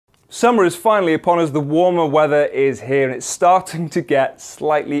Summer is finally upon us, the warmer weather is here, and it's starting to get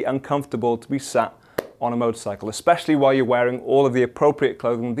slightly uncomfortable to be sat on a motorcycle, especially while you're wearing all of the appropriate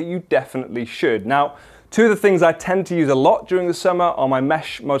clothing that you definitely should. Now, two of the things I tend to use a lot during the summer are my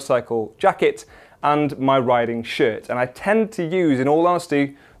mesh motorcycle jacket and my riding shirt. And I tend to use, in all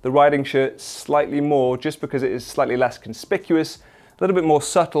honesty, the riding shirt slightly more just because it is slightly less conspicuous, a little bit more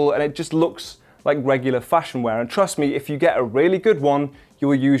subtle, and it just looks like regular fashion wear. And trust me, if you get a really good one, you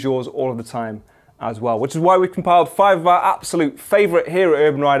will use yours all of the time as well, which is why we've compiled 5 of our absolute favorite here at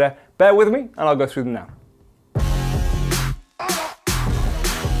Urban Rider. Bear with me and I'll go through them now.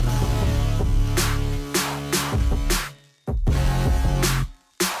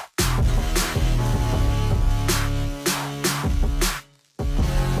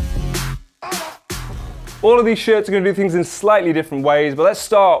 All of these shirts are going to do things in slightly different ways, but let's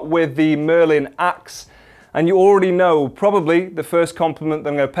start with the Merlin AXE. And you already know probably the first compliment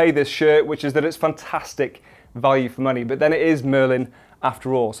that I'm going to pay this shirt, which is that it's fantastic value for money, but then it is Merlin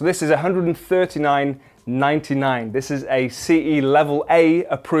after all. So this is $139.99. This is a CE level A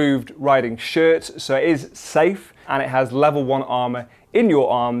approved riding shirt, so it is safe and it has level 1 armor in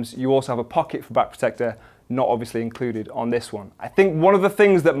your arms. You also have a pocket for back protector, not obviously included on this one. I think one of the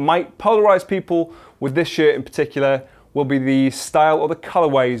things that might polarize people with this shirt in particular will be the style or the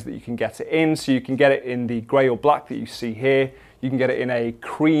colorways that you can get it in. So you can get it in the gray or black that you see here. You can get it in a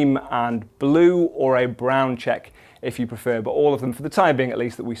cream and blue or a brown check if you prefer, but all of them, for the time being at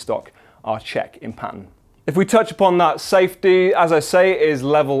least, that we stock are check in pattern. If we touch upon that safety, as I say, it is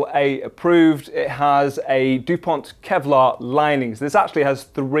level A approved. It has a DuPont Kevlar lining. So this actually has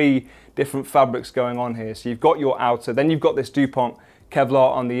 3 different fabrics going on here. So you've got your outer, then you've got this DuPont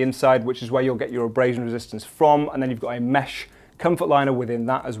Kevlar on the inside, which is where you'll get your abrasion resistance from, and then you've got a mesh comfort liner within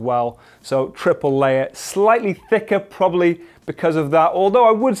that as well. So triple layer, slightly thicker probably because of that, although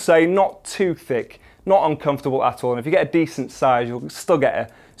I would say not too thick, not uncomfortable at all. And if you get a decent size, you'll still get a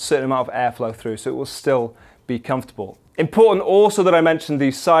certain amount of airflow through, so it will still be comfortable. Important also that I mentioned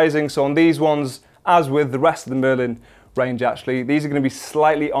the sizing. So on these ones, as with the rest of the Merlin range actually, these are going to be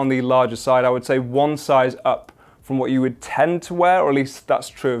slightly on the larger side. I would say 1 size up from what you would tend to wear, or at least that's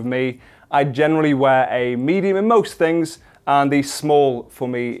true of me. I generally wear a medium in most things, and the small for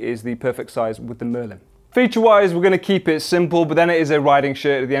me is the perfect size with the Merlin. Feature-wise, we're going to keep it simple, but then it is a riding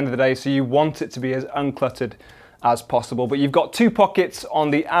shirt at the end of the day, so you want it to be as uncluttered as possible. But you've got 2 pockets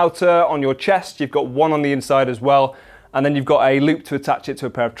on the outer, on your chest, you've got 1 on the inside as well, and then you've got a loop to attach it to a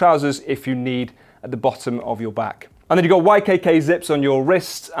pair of trousers if you need at the bottom of your back. And then you've got YKK zips on your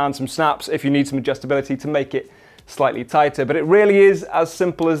wrists and some snaps if you need some adjustability to make it slightly tighter, but it really is as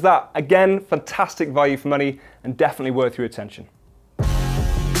simple as that. Again, fantastic value for money and definitely worth your attention.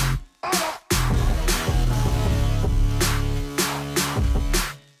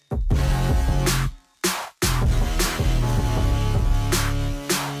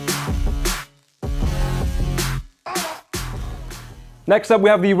 Next up, we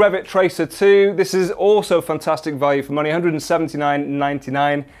have the REVIT Tracer 2. This is also fantastic value for money,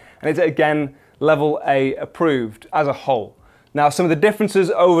 $179.99, and it's again level A approved as a whole. Now, some of the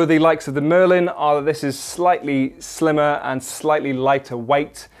differences over the likes of the Merlin are that this is slightly slimmer and slightly lighter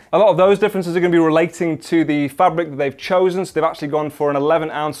weight. A lot of those differences are going to be relating to the fabric that they've chosen. So they've actually gone for an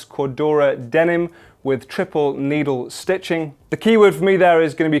 11-ounce Cordura denim with triple needle stitching. The key word for me there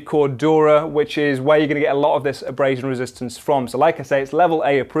is going to be Cordura, which is where you're going to get a lot of this abrasion resistance from. So like I say, it's level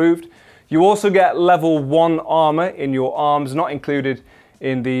A approved. You also get level 1 armor in your arms, not included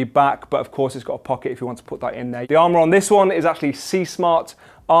in the back, but of course it's got a pocket if you want to put that in there. The armor on this one is actually C-Smart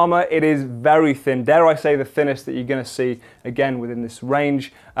armor. It is very thin, dare I say the thinnest that you're going to see again within this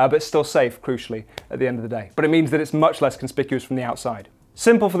range, but still safe, crucially, at the end of the day. But it means that it's much less conspicuous from the outside.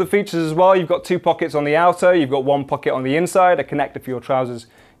 Simple for the features as well. You've got 2 pockets on the outer, you've got 1 pocket on the inside, a connector for your trousers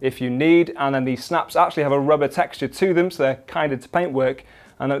if you need, and then these snaps actually have a rubber texture to them, so they're kinder to paintwork.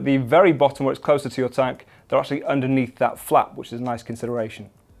 And at the very bottom, where it's closer to your tank, they're actually underneath that flap, which is a nice consideration.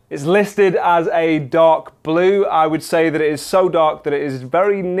 It's listed as a dark blue. I would say that it is so dark that it is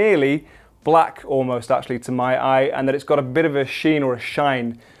very nearly black almost actually to my eye, and that it's got a bit of a sheen or a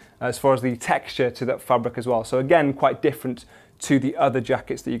shine as far as the texture to that fabric as well. So again, quite different to the other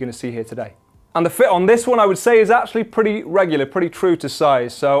jackets that you're going to see here today. And the fit on this one, I would say, is actually pretty regular, pretty true to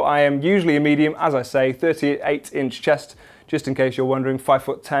size. So I am usually a medium, as I say, 38-inch chest, just in case you're wondering,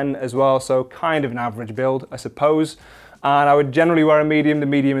 5'10" as well, so kind of an average build, I suppose. And I would generally wear a medium. The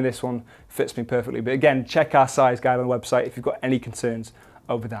medium in this one fits me perfectly. But again, check our size guide on the website if you've got any concerns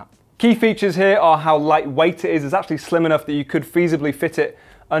over that. Key features here are how lightweight it is. It's actually slim enough that you could feasibly fit it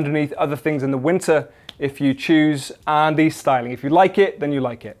underneath other things in the winter if you choose, and the styling. If you like it, then you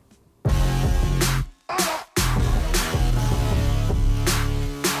like it.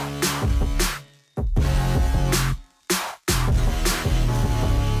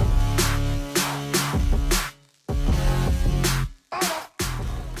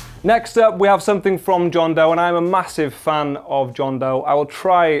 Next up, we have something from John Doe, and I'm a massive fan of John Doe. I will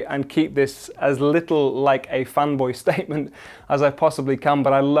try and keep this as little like a fanboy statement as I possibly can,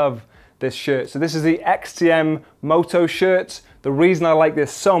 but I love this shirt. So this is the XTM Motoshirt. The reason I like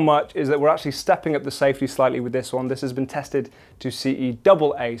this so much is that we're actually stepping up the safety slightly with this one. This has been tested to CE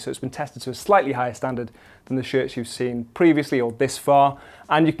AA, so it's been tested to a slightly higher standard than the shirts you've seen previously or this far.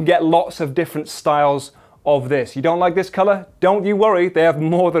 And you can get lots of different styles of this. You don't like this color? Don't you worry, they have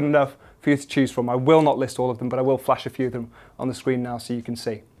more than enough for you to choose from. I will not list all of them, but I will flash a few of them on the screen now so you can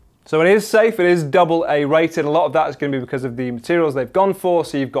see. So it is safe, it is AA rated. A lot of that is going to be because of the materials they've gone for.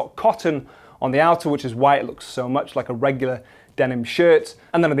 So you've got cotton on the outer, which is why it looks so much like a regular denim shirt.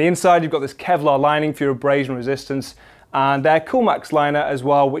 And then on the inside, you've got this Kevlar lining for your abrasion resistance, and their Coolmax liner as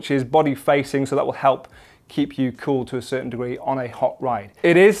well, which is body facing, so that will help keep you cool to a certain degree on a hot ride.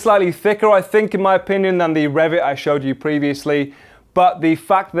 It is slightly thicker, I think, in my opinion, than the REVIT I showed you previously, but the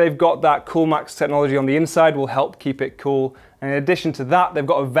fact that they've got that Coolmax technology on the inside will help keep it cool. And in addition to that, they've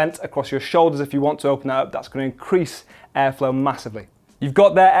got a vent across your shoulders. If you want to open that up, that's going to increase airflow massively. You've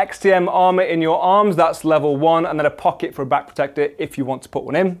got their XTM armor in your arms, that's level 1, and then a pocket for a back protector if you want to put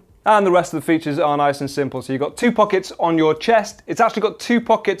one in. And the rest of the features are nice and simple. So you've got 2 pockets on your chest. It's actually got 2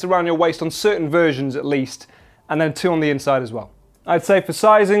 pockets around your waist on certain versions at least, and then 2 on the inside as well. I'd say for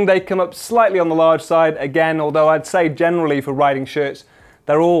sizing, they come up slightly on the large side again, although I'd say generally for riding shirts,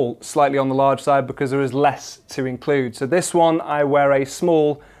 they're all slightly on the large side because there is less to include. So this one, I wear a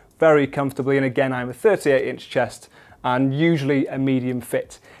small very comfortably, and again, I'm a 38-inch chest and usually a medium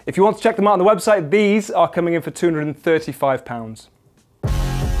fit. If you want to check them out on the website, these are coming in for £235.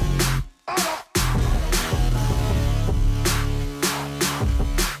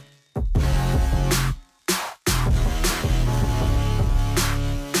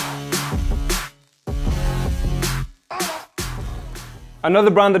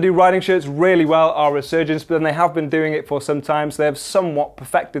 Another brand that do riding shirts really well are Resurgence, but then they have been doing it for some time, so they have somewhat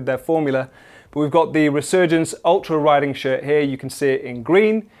perfected their formula. But we've got the Resurgence Ultra riding shirt here. You can see it in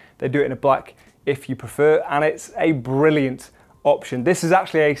green. They do it in a black if you prefer, and it's a brilliant option. This is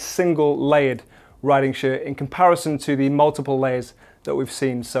actually a single layered riding shirt in comparison to the multiple layers that we've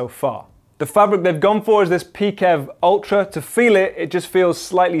seen so far. The fabric they've gone for is this PKev Ultra. To feel it, it just feels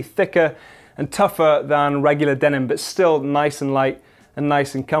slightly thicker and tougher than regular denim, but still nice and light and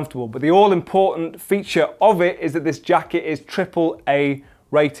nice and comfortable. But the all-important feature of it is that this jacket is AAA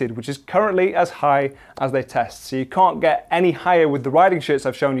rated, which is currently as high as they test. So you can't get any higher with the riding shirts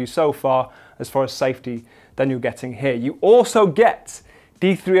I've shown you so far as safety than you're getting here. You also get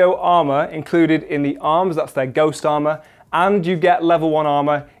D3O armor included in the arms, that's their Ghost armor, and you get level 1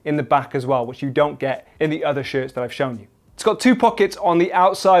 armor in the back as well, which you don't get in the other shirts that I've shown you. It's got 2 pockets on the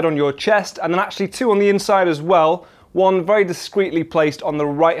outside on your chest, and then actually 2 on the inside as well, one very discreetly placed on the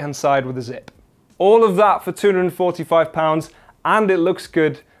right hand side with a zip. All of that for £245, and it looks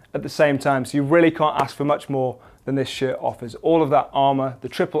good at the same time, so you really can't ask for much more than this shirt offers. All of that armor, the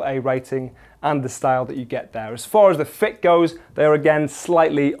AAA rating, and the style that you get there. As far as the fit goes, they're again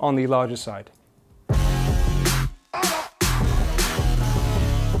slightly on the larger side.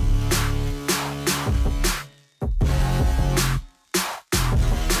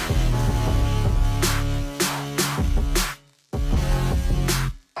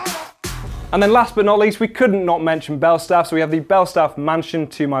 And then last but not least, we couldn't not mention Belstaff. So we have the Belstaff Mansion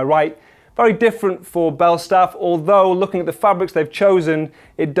to my right. Very different for Belstaff, although looking at the fabrics they've chosen,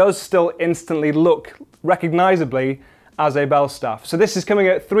 it does still instantly look recognizably as a Belstaff. So this is coming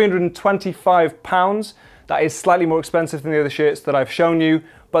at £325. That is slightly more expensive than the other shirts that I've shown you,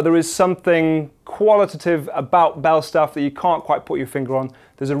 but there is something qualitative about Belstaff that you can't quite put your finger on.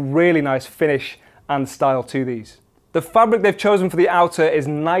 There's a really nice finish and style to these. The fabric they've chosen for the outer is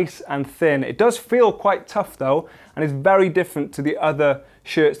nice and thin. It does feel quite tough though, and it's very different to the other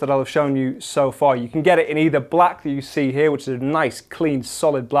shirts that I'll have shown you so far. You can get it in either black that you see here, which is a nice, clean,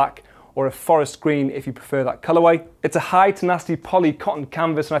 solid black, or a forest green if you prefer that colorway. It's a high tenacity poly cotton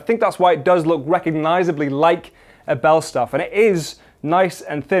canvas, and I think that's why it does look recognizably like a Belstaff, and it is nice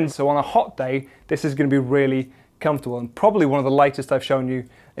and thin, so on a hot day, this is going to be really comfortable, and probably one of the lightest I've shown you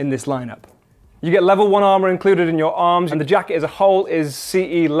in this lineup. You get level 1 armor included in your arms, and the jacket as a whole is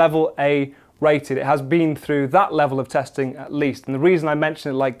CE level A rated. It has been through that level of testing at least, and the reason I mention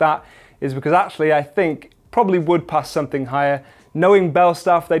it like that is because actually I think probably would pass something higher. Knowing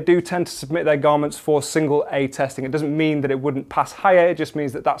Belstaff, they do tend to submit their garments for single A testing. It doesn't mean that it wouldn't pass higher, it just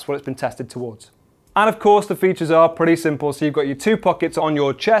means that that's what it's been tested towards. And of course the features are pretty simple, so you've got your 2 pockets on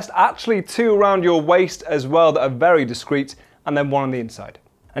your chest, actually 2 around your waist as well that are very discreet, and then 1 on the inside.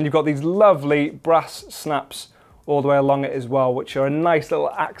 And you've got these lovely brass snaps all the way along it as well, which are a nice little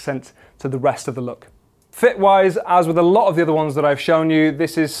accent to the rest of the look. Fit-wise, as with a lot of the other ones that I've shown you,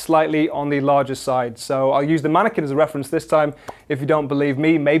 this is slightly on the larger side. So I'll use the mannequin as a reference this time. If you don't believe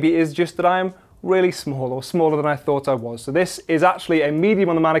me, maybe it is just that I am really small, or smaller than I thought I was. So this is actually a medium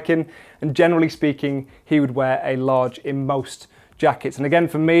on the mannequin, and generally speaking, he would wear a large in most jackets. And again,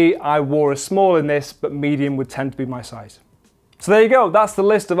 for me, I wore a small in this, but medium would tend to be my size. So there you go, that's the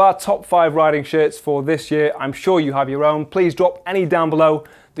list of our top 5 riding shirts for this year. I'm sure you have your own. Please drop any down below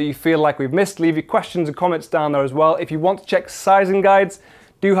that you feel like we've missed. Leave your questions and comments down there as well. If you want to check sizing guides,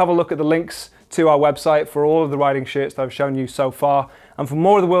 do have a look at the links to our website for all of the riding shirts that I've shown you so far. And for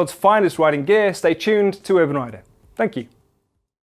more of the world's finest riding gear, stay tuned to Urban Rider. Thank you.